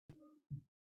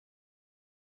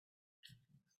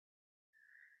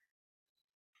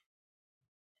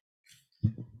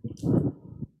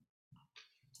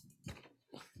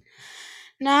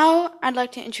Now, I'd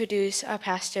like to introduce our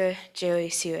pastor, Jerry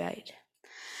Seawright.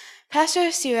 Pastor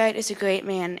Seawright is a great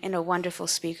man and a wonderful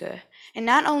speaker. And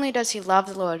not only does he love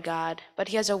the Lord God, but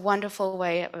he has a wonderful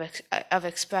way of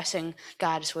expressing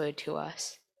God's word to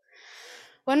us.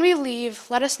 When we leave,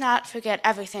 let us not forget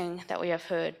everything that we have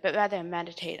heard, but rather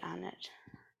meditate on it.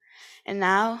 And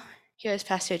now, here is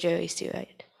Pastor Jerry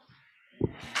Seawright. I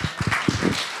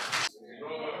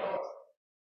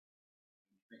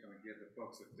think I'm gonna give the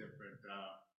folks a different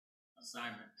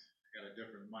assignment. I got a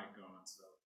different mic on, so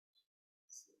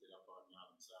switch it up on now.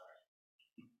 I'm sorry.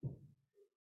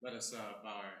 Let us bow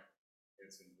our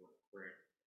heads in prayer.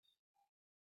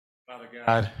 Father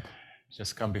God,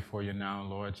 just come before you now,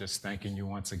 Lord, just thanking you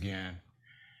once again.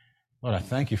 Lord, I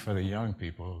thank you for the young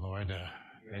people, Lord.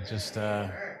 They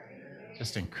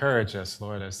just encourage us,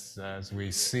 Lord, as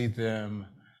we see them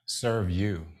serve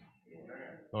you.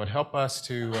 Lord, help us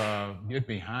to get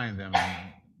behind them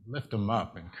and lift them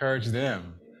up, encourage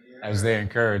them as they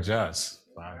encourage us,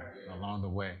 Father, along the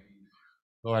way.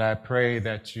 Lord, I pray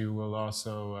that you will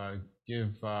also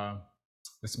give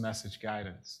this message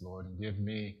guidance, Lord, and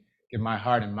give my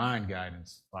heart and mind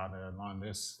guidance, Father, along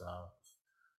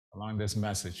this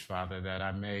message, Father, that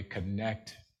I may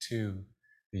connect to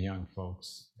the young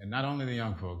folks, and not only the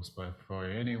young folks, but for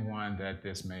anyone that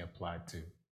this may apply to.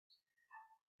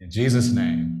 In Jesus'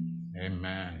 name,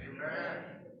 amen.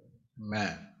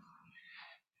 Amen.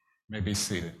 You may be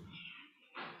seated.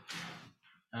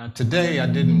 Today, I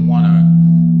didn't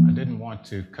want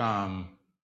to come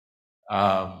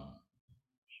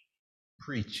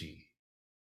preachy,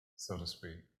 so to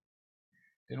speak.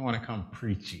 Didn't want to come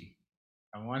preachy.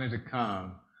 I wanted to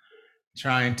come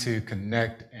trying to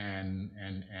connect and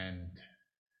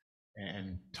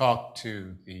talk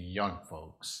to the young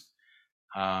folks.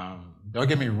 Don't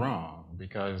get me wrong,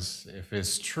 because if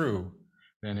it's true,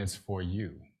 then it's for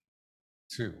you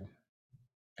too.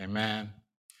 Amen.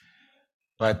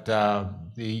 But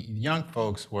the young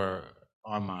folks were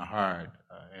on my heart,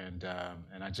 and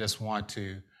I just want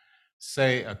to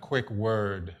say a quick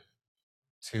word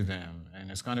to them. And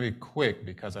it's going to be quick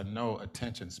because I know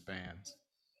attention spans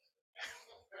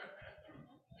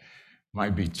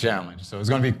might be challenged. So it's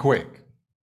going to be quick.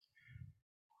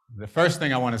 The first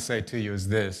thing I want to say to you is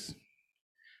this: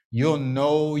 you'll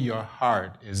know your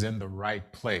heart is in the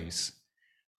right place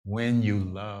when you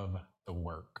love the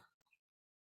work.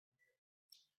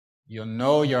 You'll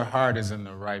know your heart is in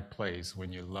the right place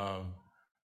when you love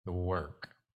the work.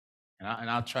 And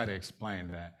I'll try to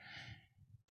explain that.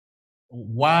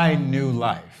 Why new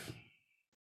life?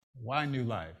 Why new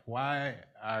life? Why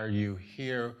are you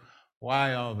here?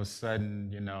 Why all of a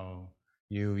sudden,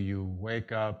 you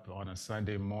wake up on a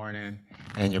Sunday morning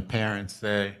and your parents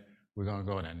say, we're going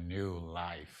to go to new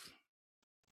life.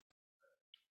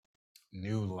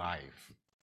 New life.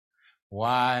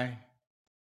 Why?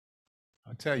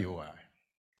 I'll tell you why.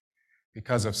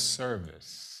 Because of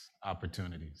service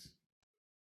opportunities.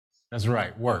 That's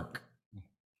right, work.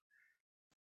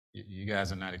 You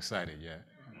guys are not excited yet.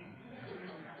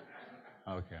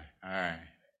 Okay, all right.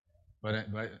 But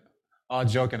all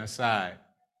joking aside,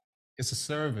 it's a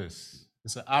service.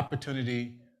 It's an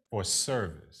opportunity for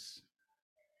service.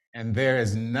 And there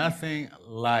is nothing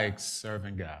like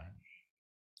serving God.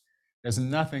 There's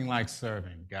nothing like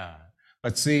serving God.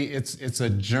 But see, it's a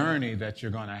journey that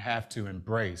you're going to have to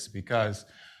embrace, because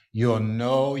you'll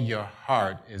know your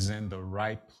heart is in the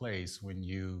right place when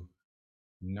you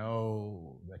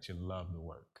know that you love the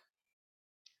work.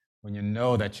 When you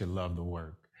know that you love the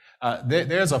work.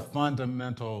 There's a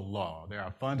fundamental law. There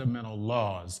are fundamental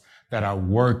laws that are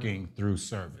working through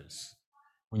service.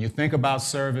 When you think about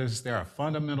service, there are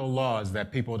fundamental laws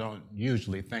that people don't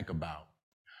usually think about.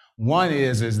 One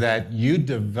is that you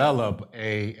develop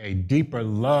a deeper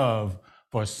love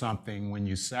for something when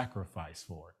you sacrifice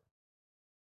for it.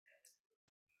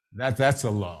 That's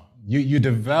a law. You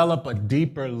develop a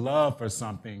deeper love for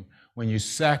something when you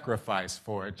sacrifice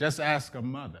for it. Just ask a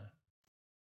mother.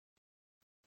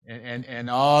 And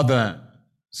all the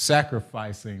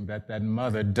sacrificing that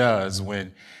mother does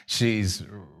when she's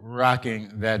rocking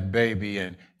that baby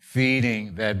and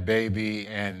feeding that baby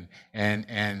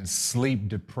and sleep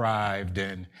deprived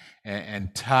and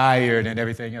tired and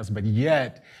everything else. But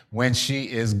yet, when she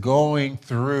is going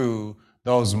through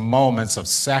those moments of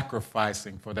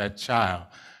sacrificing for that child,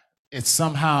 it's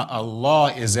somehow a law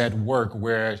is at work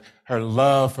where her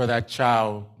love for that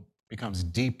child becomes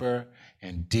deeper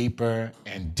and deeper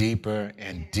and deeper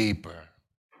and deeper.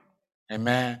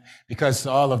 Amen? Because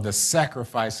all of the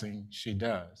sacrificing she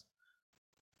does.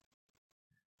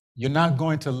 You're not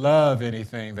going to love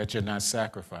anything that you're not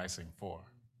sacrificing for.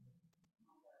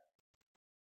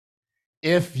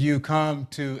 If you come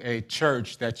to a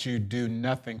church that you do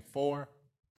nothing for,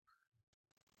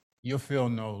 you'll feel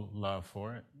no love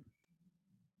for it.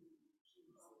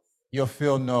 You'll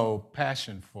feel no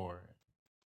passion for it.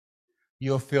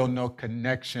 You'll feel no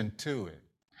connection to it.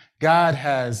 God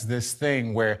has this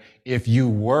thing where if you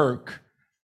work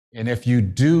and if you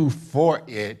do for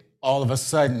it, all of a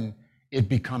sudden it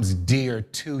becomes dear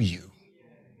to you.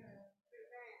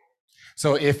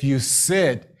 So if you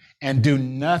sit and do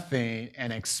nothing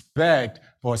and expect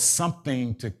for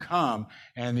something to come,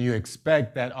 and you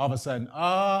expect that all of a sudden,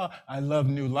 I love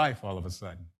New Life all of a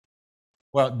sudden.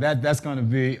 Well, that's going to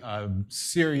be a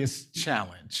serious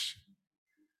challenge.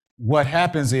 What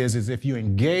happens is if you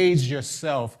engage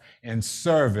yourself in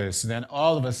service, then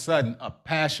all of a sudden a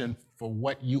passion for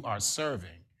what you are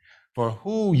serving, for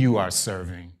who you are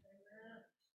serving,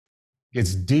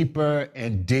 gets deeper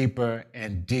and deeper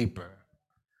and deeper.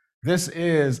 This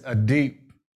is a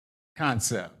deep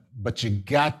concept, but you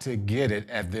got to get it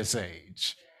at this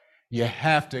age. You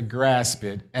have to grasp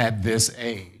it at this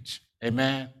age.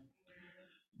 Amen?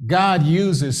 God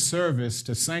uses service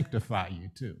to sanctify you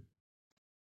too.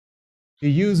 He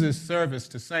uses service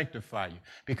to sanctify you.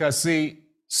 Because see,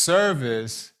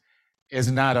 service is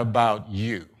not about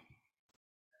you.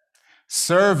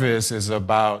 Service is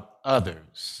about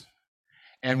others.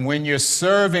 And when you're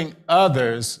serving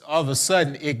others, all of a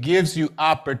sudden it gives you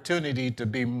opportunity to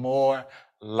be more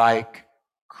like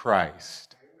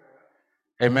Christ.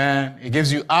 Amen. It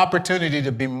gives you opportunity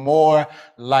to be more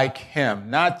like him,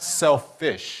 not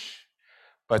selfish,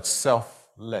 but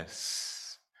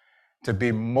selfless, to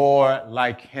be more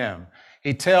like him.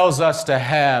 He tells us to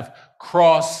have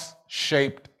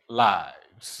cross-shaped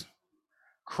lives.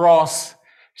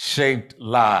 Cross-shaped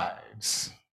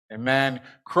lives. Amen.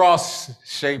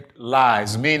 Cross-shaped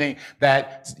lives, meaning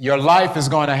that your life is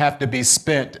going to have to be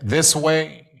spent this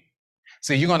way.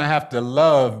 See, you're going to have to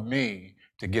love me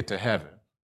to get to heaven.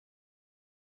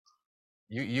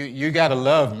 You got to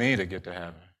love me to get to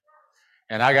heaven.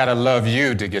 And I got to love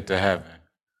you to get to heaven.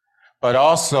 But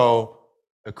also,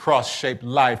 the cross-shaped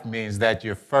life means that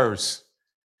you first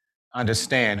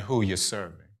understand who you're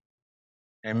serving.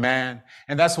 Amen.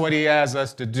 And that's what he has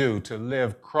us to do, to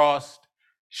live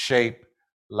cross-shaped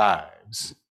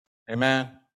lives. Amen.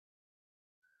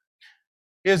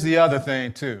 Here's the other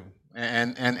thing too,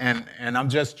 and I'm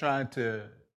just trying to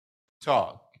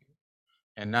talk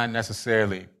and not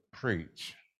necessarily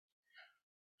preach.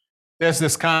 There's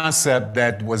this concept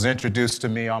that was introduced to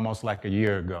me almost like a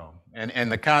year ago, and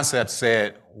the concept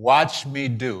said, watch me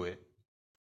do it,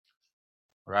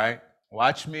 right?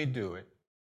 Watch me do it,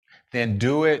 then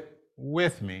do it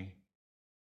with me,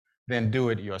 then do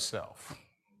it yourself.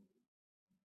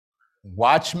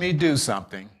 Watch me do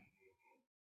something,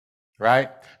 right?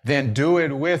 Then do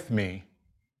it with me.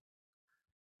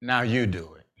 Now you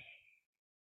do it.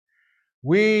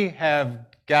 We have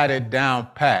got it down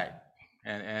packed,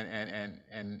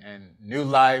 and New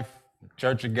Life,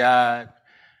 Church of God,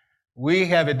 we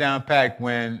have it down packed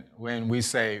when we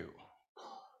say,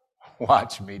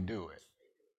 watch me do it,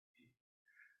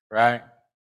 right?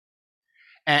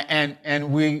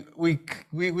 And we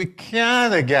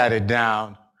kind of got it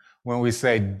down when we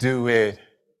say, do it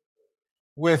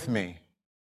with me.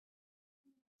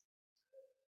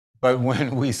 But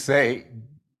when we say,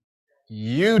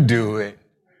 you do it,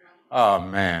 oh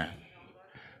man,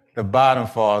 the bottom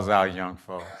falls out, young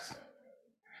folks.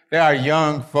 There are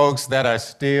young folks that are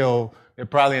still, they're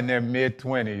probably in their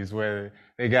mid-20s where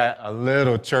they got a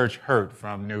little church hurt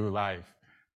from New Life,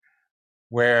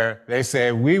 where they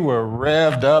say we were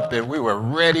revved up and we were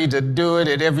ready to do it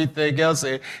and everything else.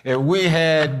 And we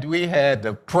had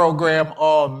the program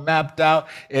all mapped out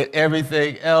and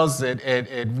everything else.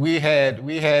 And we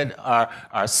had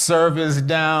our service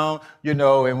down, you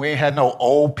know, and we had no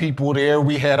old people there.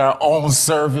 We had our own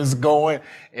service going.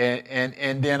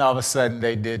 And then all of a sudden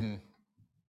they didn't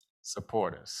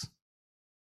support us.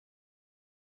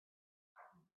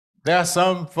 There are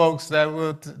some folks that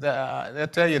they'll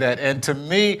tell you that, and to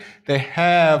me, they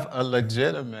have a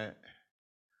legitimate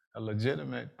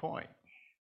point.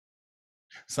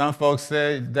 Some folks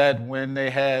said that when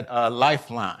they had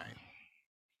Lifeline,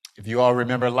 if you all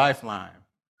remember Lifeline,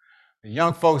 the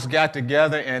young folks got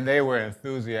together and they were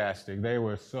enthusiastic. They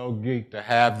were so geeked to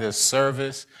have this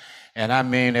service. And I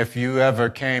mean, if you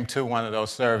ever came to one of those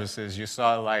services, you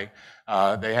saw like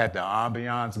They had the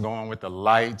ambiance going with the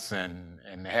lights, and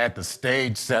they had the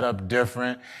stage set up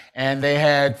different. And they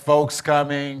had folks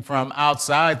coming from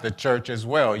outside the church as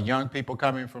well, young people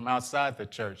coming from outside the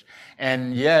church.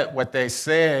 And yet what they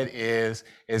said is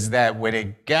that when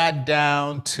it got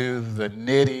down to the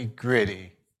nitty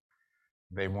gritty,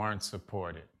 they weren't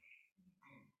supported.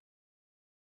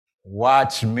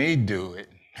 Watch me do it,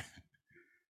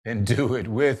 then do it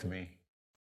with me.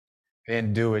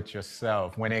 Then do it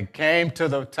yourself. When it came to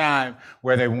the time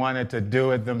where they wanted to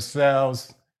do it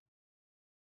themselves,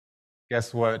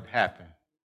 guess what happened?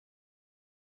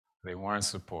 They weren't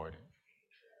supported.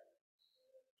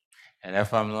 And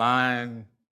if I'm lying,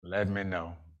 let me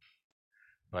know.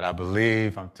 But I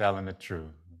believe I'm telling the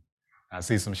truth. I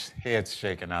see some heads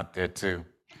shaking out there too.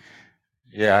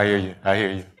 Yeah, I hear you. I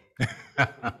hear you.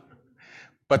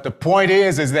 But the point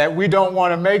is that we don't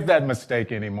want to make that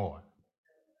mistake anymore.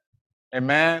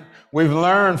 Amen? We've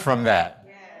learned from that.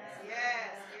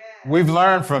 We've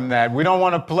learned from that. We don't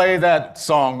want to play that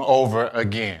song over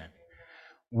again.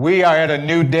 We are at a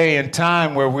new day and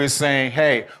time where we're saying,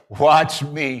 hey, watch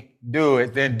me do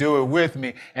it, then do it with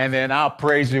me, and then I'll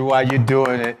praise you while you're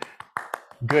doing it.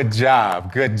 Good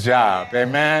job. Good job.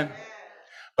 Amen?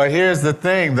 But here's the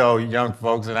thing, though, young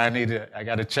folks, and I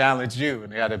got to challenge you,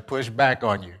 and I got to push back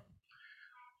on you.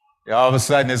 All of a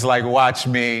sudden, it's like, watch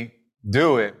me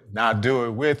do it. Now do it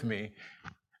with me.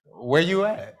 Where you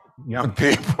at, young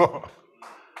people?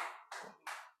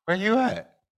 Where you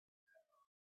at?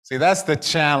 See, that's the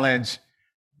challenge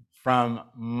from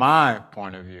my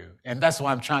point of view. And that's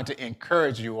why I'm trying to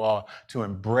encourage you all to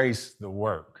embrace the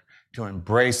work, to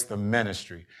embrace the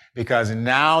ministry. Because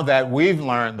now that we've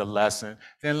learned the lesson,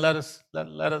 then let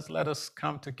us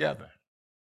come together.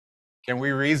 Can we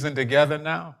reason together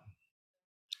now?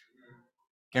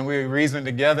 Can we reason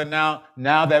together now?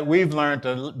 Now that we've learned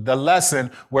the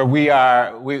lesson where we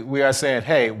are saying,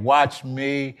 hey, watch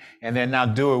me, and then now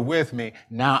do it with me.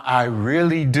 Now I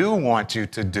really do want you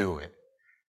to do it.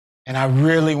 And I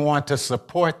really want to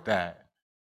support that.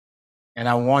 And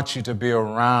I want you to be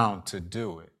around to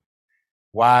do it.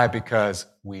 Why? Because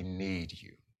we need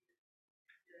you.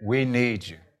 We need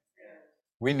you.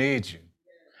 We need you.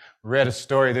 Read a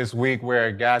story this week where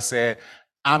a guy said,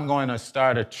 I'm going to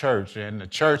start a church, and the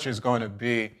church is going to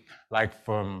be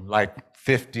from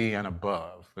 50 and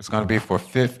above. It's going to be for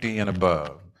 50 and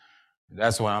above.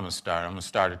 That's what I'm going to start. I'm going to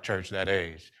start a church that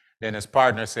age. Then his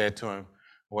partner said to him,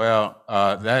 well,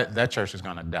 that church is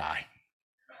going to die.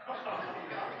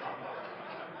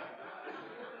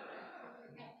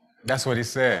 That's what he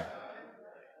said.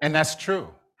 And that's true.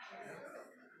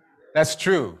 That's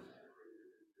true.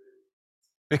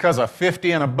 Because a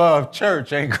 50 and above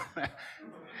church ain't going to...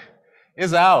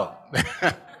 It's out.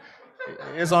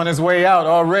 It's on its way out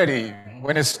already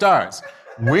when it starts.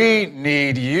 We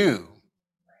need you.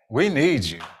 We need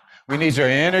you. We need your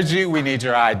energy. We need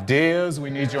your ideas. We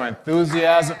need your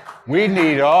enthusiasm. We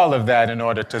need all of that in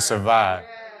order to survive.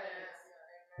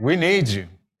 We need you.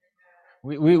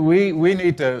 We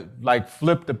need to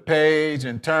flip the page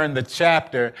and turn the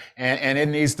chapter, and it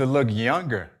needs to look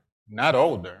younger, not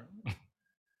older.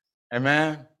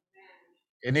 Amen?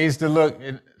 It needs to look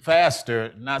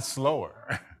faster, not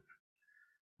slower.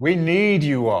 We need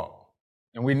you all,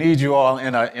 and we need you all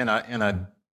in a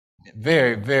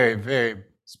very, very, very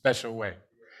special way.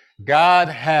 God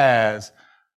has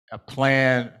a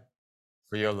plan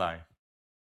for your life.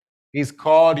 He's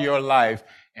called your life,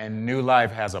 and New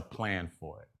Life has a plan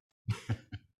for it.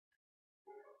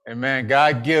 Amen.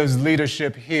 God gives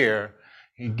leadership here.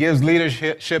 He gives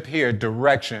leadership here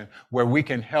direction where we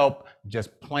can help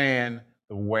just plan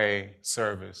the way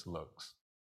service looks.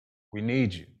 We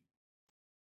need you.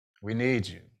 We need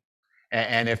you.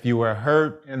 And if you were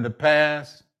hurt in the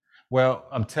past, well,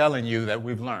 I'm telling you that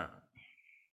we've learned.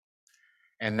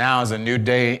 And now is a new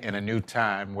day and a new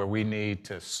time where we need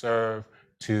to serve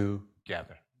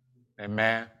together.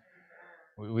 Amen.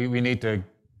 We need to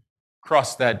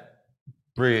cross that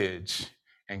bridge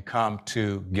and come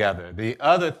together. The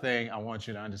other thing I want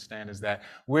you to understand is that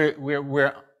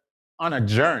we're on a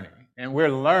journey, and we're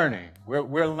learning.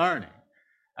 We're learning.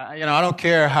 I don't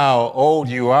care how old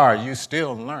you are, you're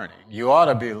still learning. You ought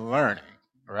to be learning,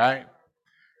 right?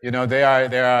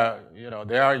 There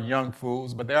are young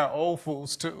fools, but there are old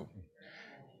fools too.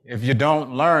 If you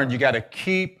don't learn, you got to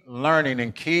keep learning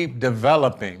and keep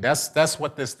developing. That's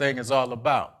what this thing is all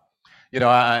about.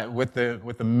 With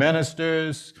the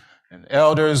ministers and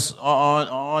elders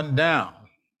on down,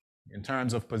 in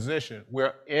terms of position,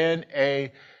 we're in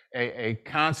a a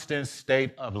constant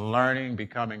state of learning,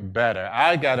 becoming better.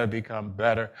 I got to become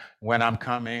better when I'm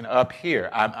coming up here.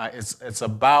 It's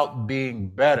about being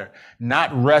better,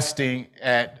 not resting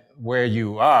at where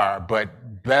you are,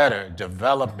 but better,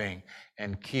 developing,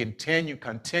 and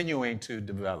continuing to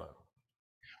develop.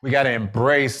 We got to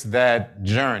embrace that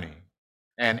journey.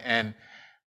 And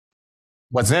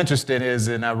what's interesting is,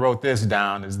 and I wrote this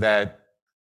down, is that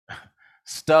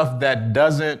stuff that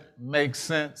doesn't make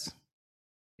sense,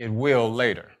 it will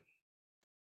later.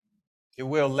 It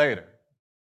will later.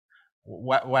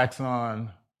 Wax on,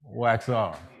 wax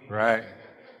off, right?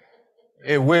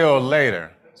 It will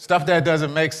later. Stuff that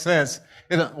doesn't make sense.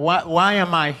 Why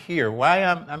am I here?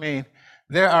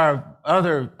 There are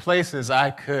other places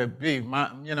I could be.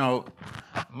 Mama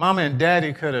and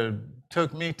Daddy could have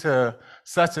took me to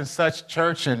such and such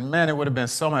church, and man, it would have been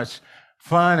so much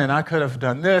fun, and I could have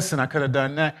done this, and I could have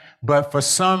done that. But for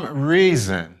some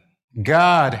reason,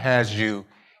 God has you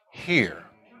here.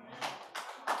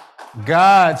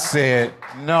 God said,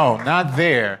 no, not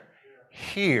there,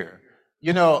 here.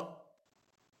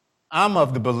 I'm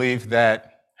of the belief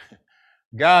that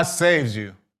God saves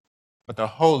you, but the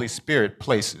Holy Spirit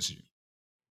places you.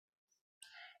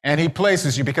 And he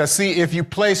places you because, see, if you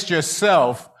placed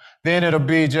yourself, then it'll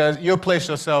be you'll place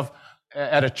yourself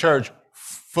at a church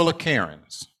full of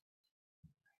Karens,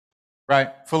 right?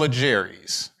 Full of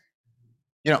Jerrys.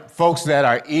 Folks that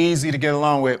are easy to get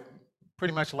along with,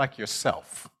 pretty much like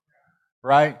yourself,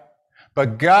 right?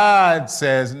 But God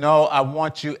says, no, I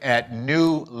want you at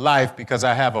New Life because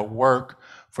I have a work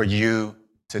for you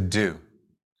to do.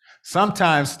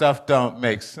 Sometimes stuff don't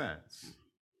make sense.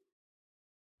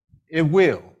 It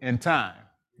will in time.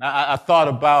 I thought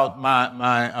about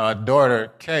my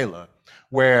daughter, Kayla,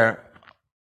 where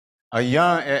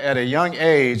at a young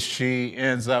age, she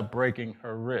ends up breaking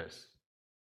her wrist,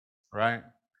 right?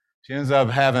 She ends up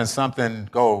having something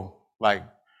go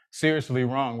seriously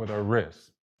wrong with her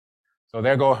wrist. So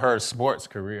there go her sports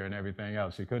career and everything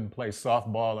else. She couldn't play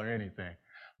softball or anything.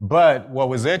 But what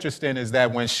was interesting is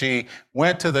that when she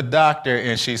went to the doctor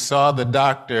and she saw the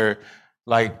doctor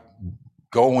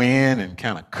go in and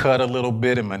kind of cut a little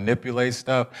bit and manipulate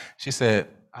stuff, she said,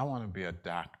 I want to be a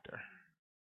doctor.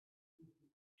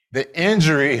 The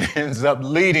injury ends up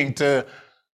leading to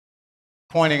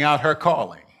pointing out her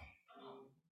calling.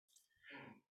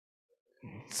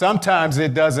 Sometimes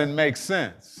it doesn't make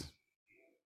sense.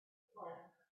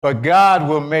 But God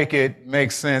will make it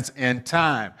make sense in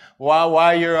time.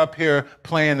 Why you're up here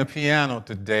playing the piano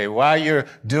today, why you're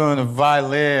doing a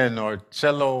violin or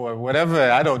cello or whatever,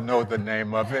 I don't know the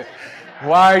name of it.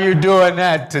 Why are you doing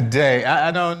that today? I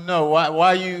don't know.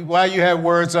 Why you have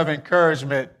words of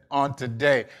encouragement on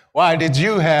today? Why did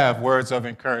you have words of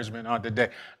encouragement on today?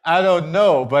 I don't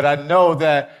know, but I know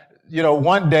that,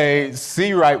 one day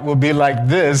C-Wright will be like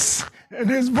this and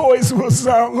his voice will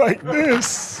sound like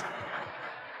this.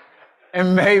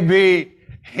 And maybe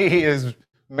he is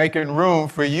making room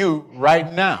for you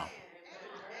right now.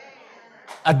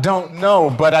 I don't know,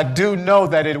 but I do know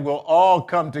that it will all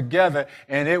come together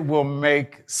and it will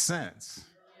make sense.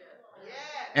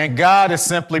 And God is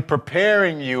simply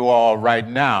preparing you all right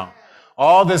now.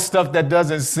 All this stuff that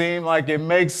doesn't seem like it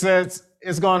makes sense,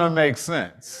 it's going to make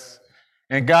sense.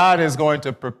 And God is going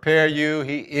to prepare you.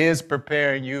 He is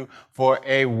preparing you for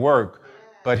a work.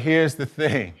 But here's the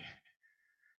thing.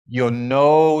 You'll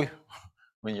know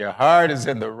when your heart is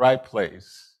in the right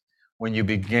place, when you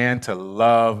begin to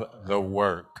love the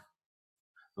work.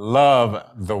 Love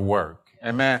the work.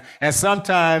 Amen. And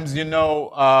sometimes, you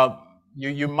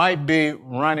might be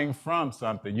running from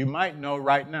something. You might know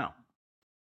right now.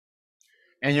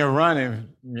 And you're running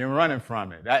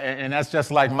from it. And that's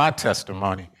just like my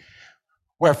testimony,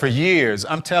 where for years,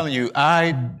 I'm telling you,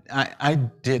 I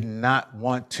did not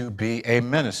want to be a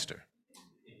minister.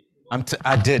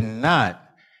 I did not.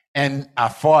 And I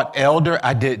fought Elder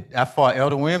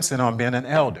Williamson on being an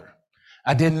elder.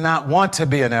 I did not want to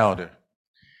be an elder.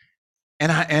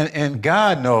 And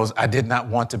God knows I did not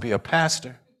want to be a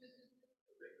pastor.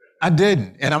 I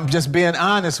didn't. And I'm just being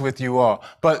honest with you all.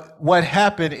 But what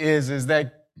happened is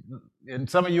that, and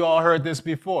some of you all heard this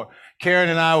before, Karen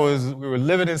and I we were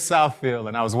living in Southfield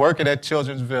and I was working at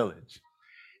Children's Village.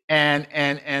 And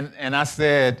I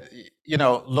said,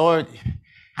 Lord,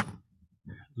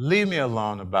 leave me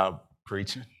alone about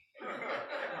preaching.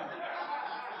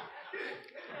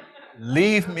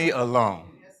 Leave me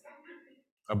alone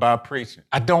about preaching.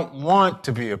 I don't want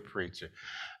to be a preacher.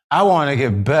 I want to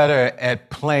get better at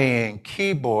playing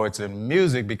keyboards and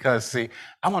music because, see,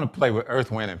 I want to play with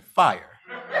Earth, Wind, and Fire.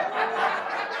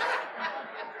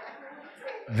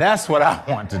 That's what I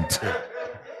want to do.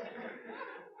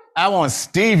 I want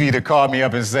Stevie to call me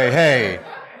up and say, hey,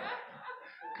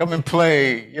 come and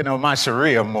play, my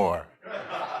Sharia more.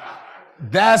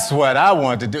 That's what I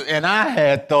wanted to do. And I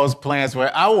had those plans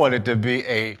where I wanted to be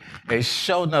a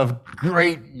show enough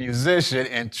great musician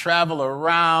and travel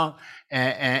around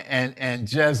and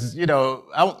just,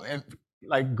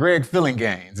 like Greg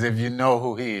Fillinganes, if you know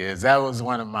who he is. That was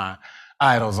one of my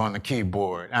idols on the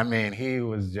keyboard. I mean, he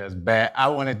was just bad. I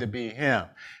wanted to be him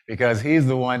because he's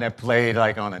the one that played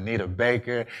like on Anita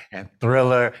Baker and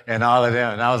Thriller and all of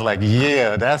them. And I was like,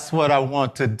 yeah, that's what I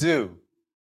want to do.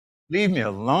 Leave me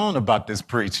alone about this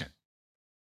preaching.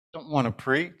 Don't want to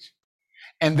preach.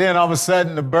 And then all of a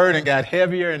sudden the burden got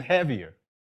heavier and heavier.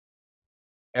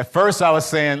 At first I was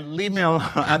saying, leave me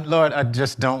alone. Lord, I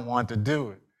just don't want to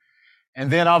do it. And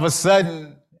then all of a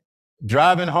sudden,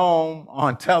 driving home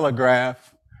on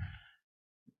Telegraph,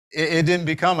 it didn't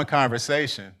become a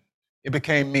conversation. It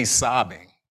became me sobbing.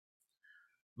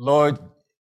 Lord,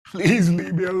 please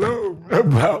leave me alone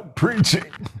about preaching.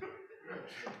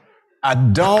 I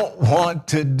don't want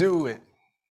to do it.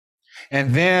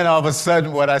 And then all of a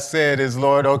sudden what I said is,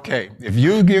 Lord, okay, if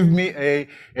you give me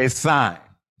a sign,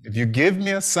 if you give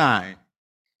me a sign,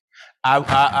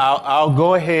 I'll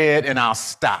go ahead and I'll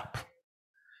stop.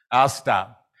 I'll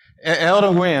stop.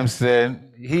 Elder Williams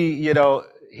said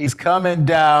he's coming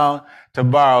down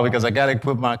tomorrow because I got to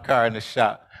put my car in the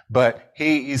shop. But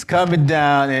he's coming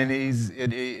down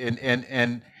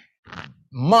and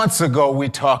months ago we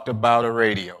talked about a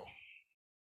radio.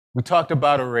 We talked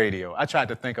about a radio. I tried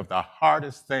to think of the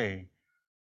hardest things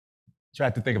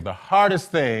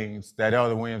that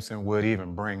Elder Williamson would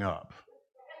even bring up.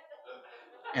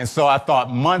 And so I thought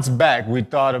months back we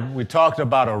talked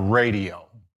about a radio.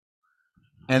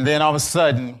 And then all of a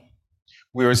sudden,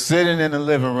 we were sitting in the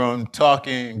living room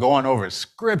talking, going over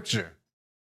scripture.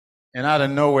 And out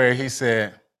of nowhere, he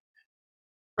said,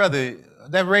 brother,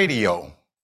 that radio.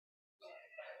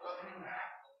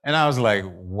 And I was like,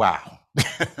 wow.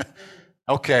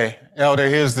 Okay, Elder,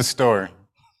 here's the story.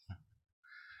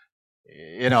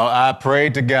 I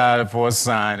prayed to God for a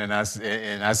sign, and I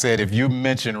said, if you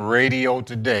mention radio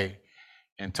today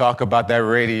and talk about that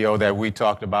radio that we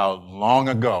talked about long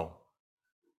ago,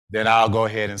 then I'll go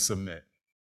ahead and submit.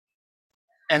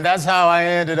 And that's how I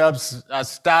ended up. I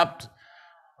stopped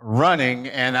running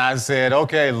and I said,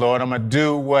 okay, Lord, I'm going to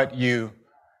do what you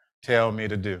tell me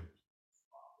to do.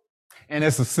 And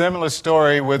it's a similar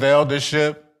story with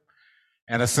eldership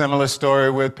and a similar story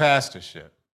with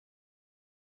pastorship.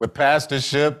 With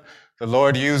pastorship, the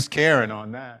Lord used Karen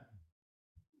on that.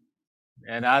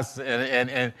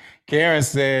 And Karen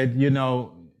said,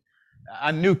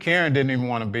 I knew Karen didn't even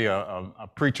want to be a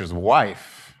preacher's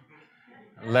wife,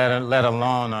 let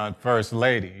alone a first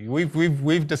lady.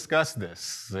 We've discussed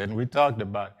this and we talked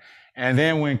about it. And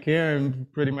then when Karen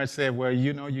pretty much said, well,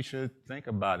 you should think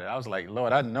about it, I was like,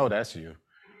 Lord, I know that's you.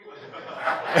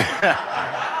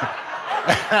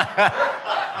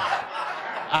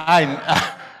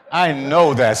 I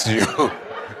know that's you.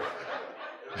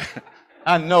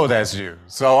 I know that's you.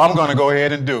 So I'm going to go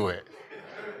ahead and do it.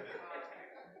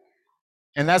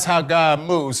 And that's how God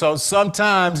moves. So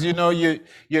sometimes, you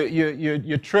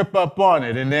trip up on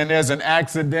it, and then there's an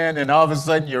accident, and all of a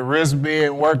sudden your wrist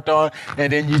being worked on,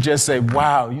 and then you just say,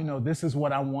 wow, this is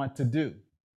what I want to do.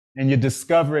 And you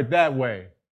discover it that way.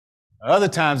 Other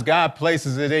times God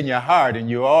places it in your heart, and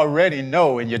you already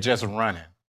know, and you're just running.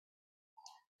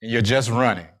 And you're just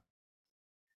running.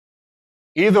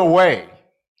 Either way,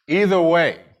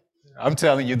 I'm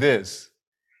telling you this,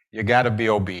 you got to be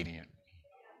obedient.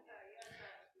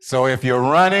 So if you're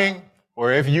running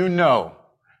or if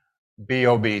be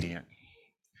obedient.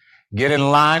 Get in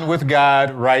line with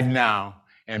God right now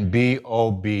and be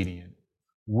obedient.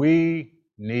 We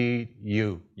need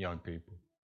you, young people.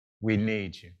 We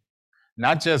need you.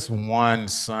 Not just one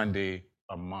Sunday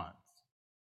a month.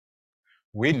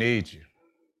 We need you.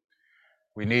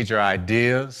 We need your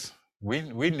ideas. We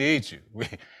need you.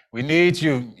 We need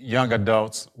you, young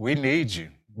adults. We need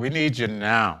you. We need you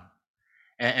now.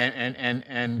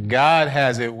 And God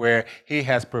has it where he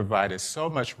has provided so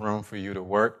much room for you to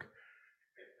work.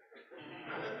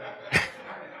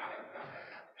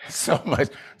 so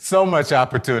much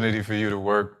opportunity for you to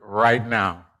work right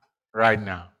now.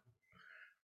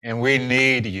 And we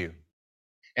need you.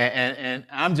 And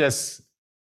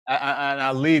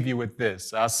I'll leave you with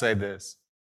this. I'll say this.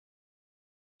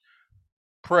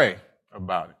 Pray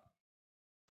about it.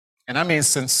 And I mean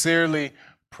sincerely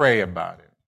pray about it.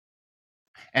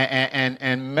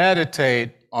 And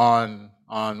meditate on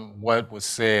what was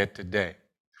said today.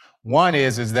 One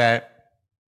is that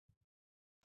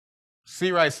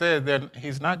C. Wright said that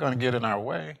he's not going to get in our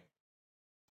way.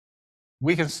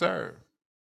 we can serve.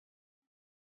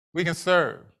 We can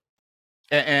serve.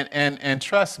 And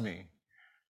trust me,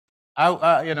 I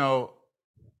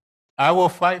will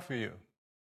fight for you.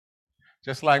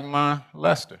 Just like my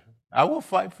Lester. I will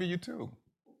fight for you too.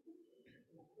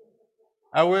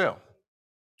 I will.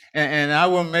 And I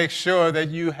will make sure that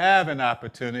you have an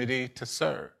opportunity to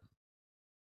serve.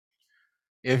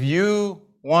 If you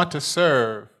want to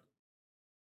serve,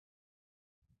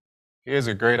 here's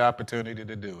a great opportunity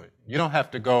to do it. You don't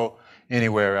have to go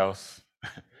anywhere else.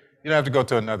 You don't have to go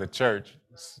to another church.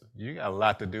 You got a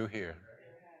lot to do here.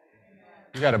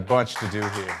 You got a bunch to do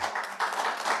here.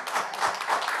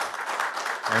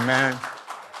 Amen.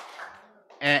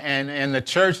 And the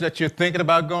church that you're thinking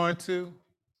about going to,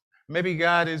 maybe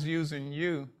God is using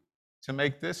you to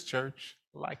make this church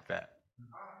like that.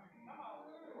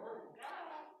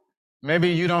 Maybe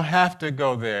you don't have to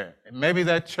go there. Maybe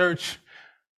that church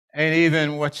ain't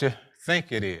even what you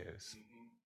think it is.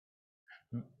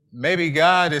 Maybe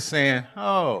God is saying,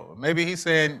 oh, maybe he's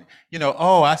saying,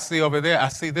 oh, I see over there, I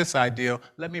see this ideal.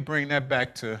 Let me bring that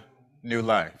back to New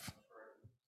Life.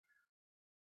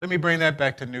 Let me bring that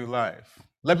back to New Life.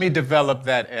 Let me develop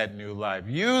that at New Life.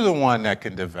 You're the one that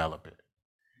can develop it.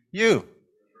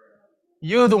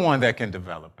 You're the one that can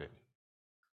develop it.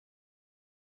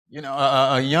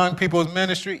 A young people's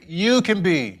ministry, you can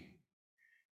be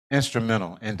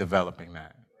instrumental in developing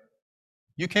that.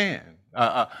 You can.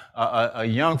 A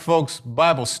young folks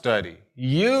Bible study,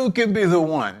 you can be the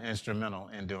one instrumental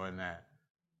in doing that.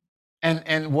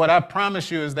 And what I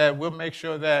promise you is that we'll make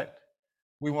sure that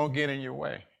we won't get in your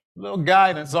way. A little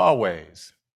guidance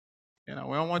always. We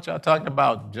don't want y'all talking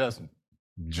about just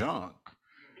junk.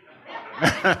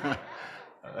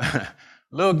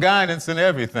 Little guidance in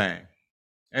everything.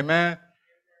 Amen?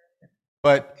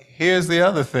 But here's the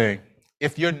other thing.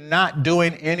 If you're not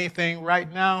doing anything right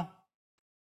now,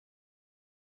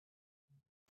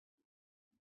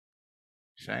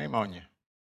 shame on you.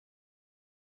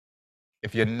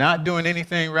 If you're not doing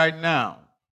anything right now,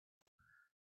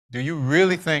 do you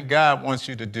really think God wants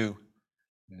you to do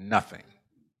nothing?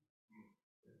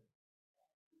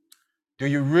 Do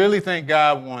you really think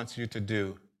God wants you to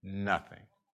do nothing?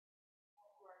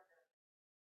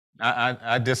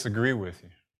 I disagree with you.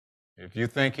 If you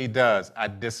think he does, I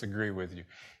disagree with you.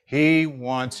 He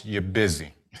wants you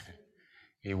busy.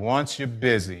 He wants you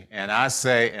busy. And I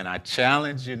say, and I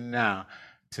challenge you now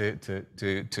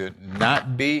to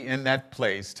not be in that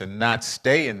place, to not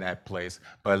stay in that place,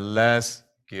 but let's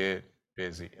get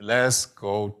busy. Let's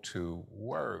go to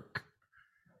work.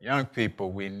 Young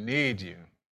people, we need you.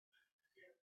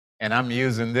 And I'm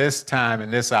using this time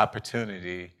and this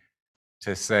opportunity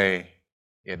to say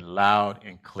it loud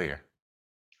and clear.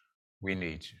 We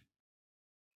need you.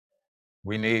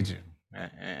 We need you.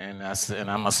 And I'm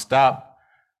going to stop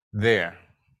there.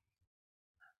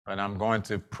 But I'm going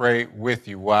to pray with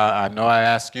you. While I know I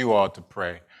ask you all to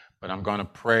pray, but I'm going to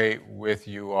pray with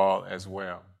you all as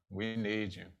well. We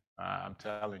need you. I'm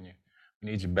telling you,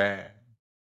 we need you bad.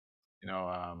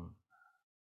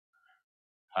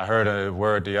 I heard a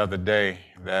word the other day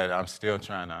that I'm still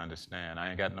trying to understand. I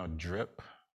ain't got no drip.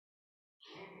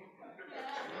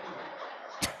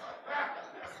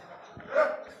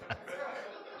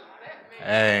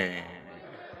 Hey,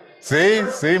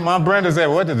 see, my Brenda said,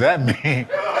 what does that mean?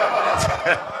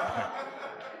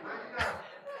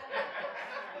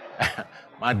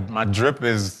 my drip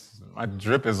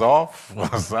is off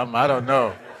or something. I don't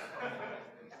know.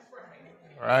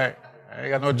 Right? I ain't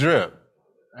got no drip.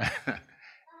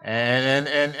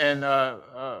 and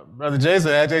Brother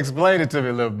Jason had to explain it to me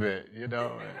a little bit,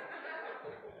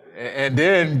 And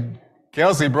then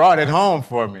Kelsey brought it home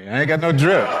for me. I ain't got no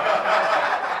drip.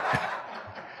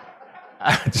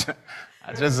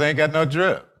 I just ain't got no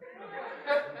drip.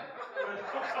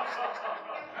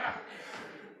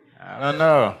 I don't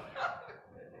know.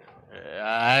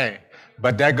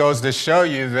 But that goes to show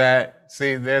you that,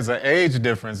 see, there's an age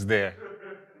difference there,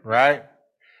 right?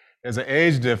 There's an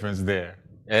age difference there.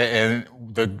 And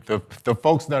the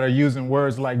folks that are using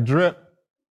words like drip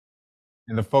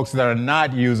and the folks that are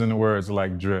not using the words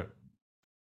like drip,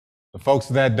 the folks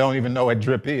that don't even know what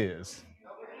drip is,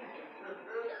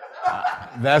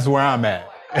 that's where I'm at.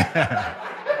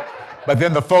 But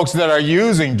then the folks that are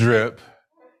using drip,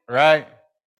 right?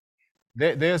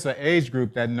 There's an age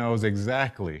group that knows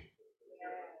exactly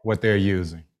what they're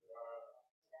using.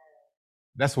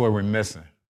 That's what we're missing.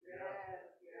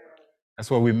 That's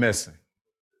what we're missing.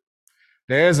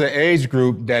 There's an age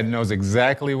group that knows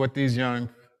exactly what these young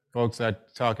folks are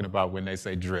talking about when they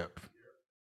say drip.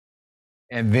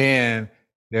 And then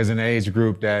there's an age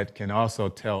group that can also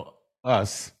tell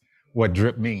us what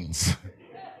drip means.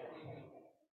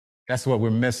 That's what we're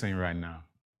missing right now.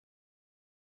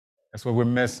 That's what we're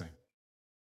missing.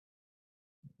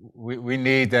 We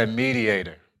need that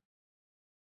mediator.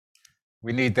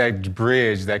 We need that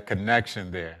bridge, that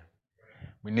connection there.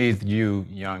 We need you,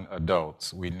 young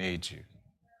adults. We need you.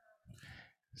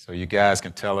 So you guys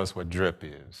can tell us what drip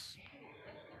is.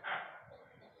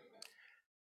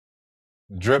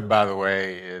 Drip, by the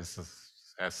way,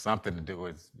 has something to do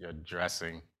with your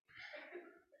dressing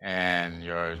and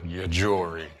your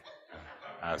jewelry,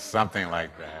 something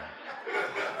like that.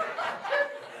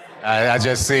 I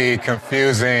just see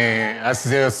I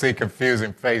still see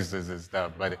confusing faces and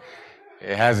stuff, but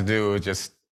it has to do with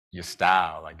just your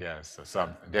style, I guess, or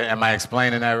something. Am I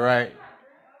explaining that right?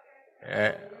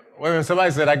 Wait a minute,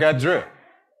 somebody said I got drip.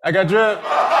 I got drip.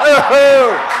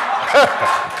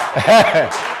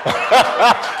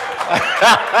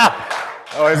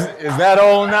 Oh, is that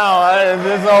old now?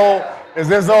 Is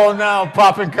this old now?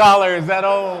 Popping collar, is that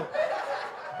old?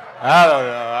 I don't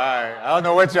know. I don't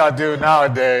know what y'all do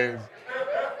nowadays.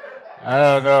 I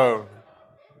don't know.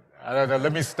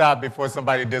 Let me stop before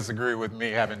somebody disagree with me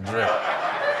having drip.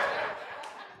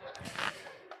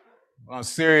 On a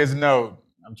serious note,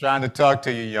 I'm trying to talk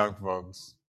to you young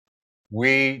folks.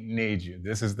 We need you.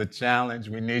 This is the challenge.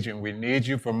 We need you, and we need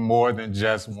you for more than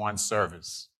just one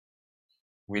service.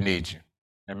 We need you.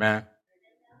 Amen?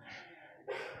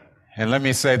 And let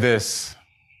me say this.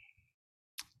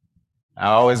 I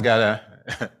always got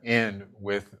to end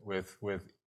with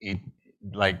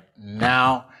like,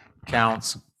 now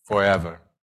counts forever.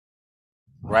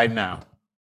 Right now,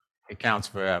 it counts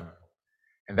forever.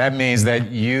 And that means that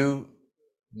you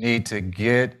need to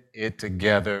get it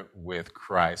together with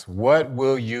Christ. What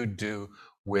will you do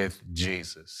with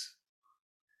Jesus?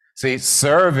 See,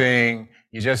 serving,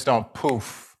 you just don't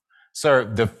poof.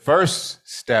 Serve. The first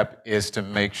step is to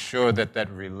make sure that that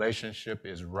relationship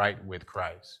is right with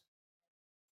Christ.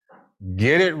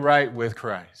 Get it right with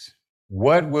Christ.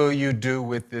 What will you do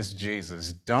with this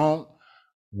Jesus? Don't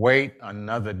wait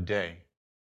another day.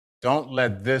 Don't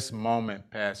let this moment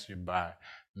pass you by.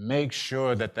 Make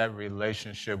sure that that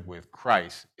relationship with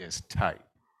Christ is tight.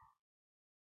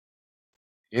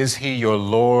 Is he your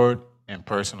Lord and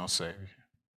personal Savior?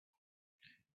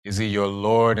 Is he your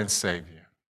Lord and Savior?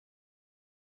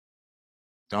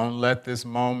 Don't let this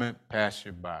moment pass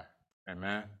you by.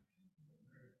 Amen?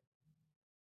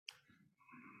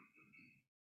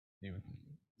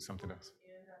 Something else.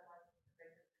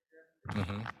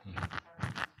 Mm-hmm.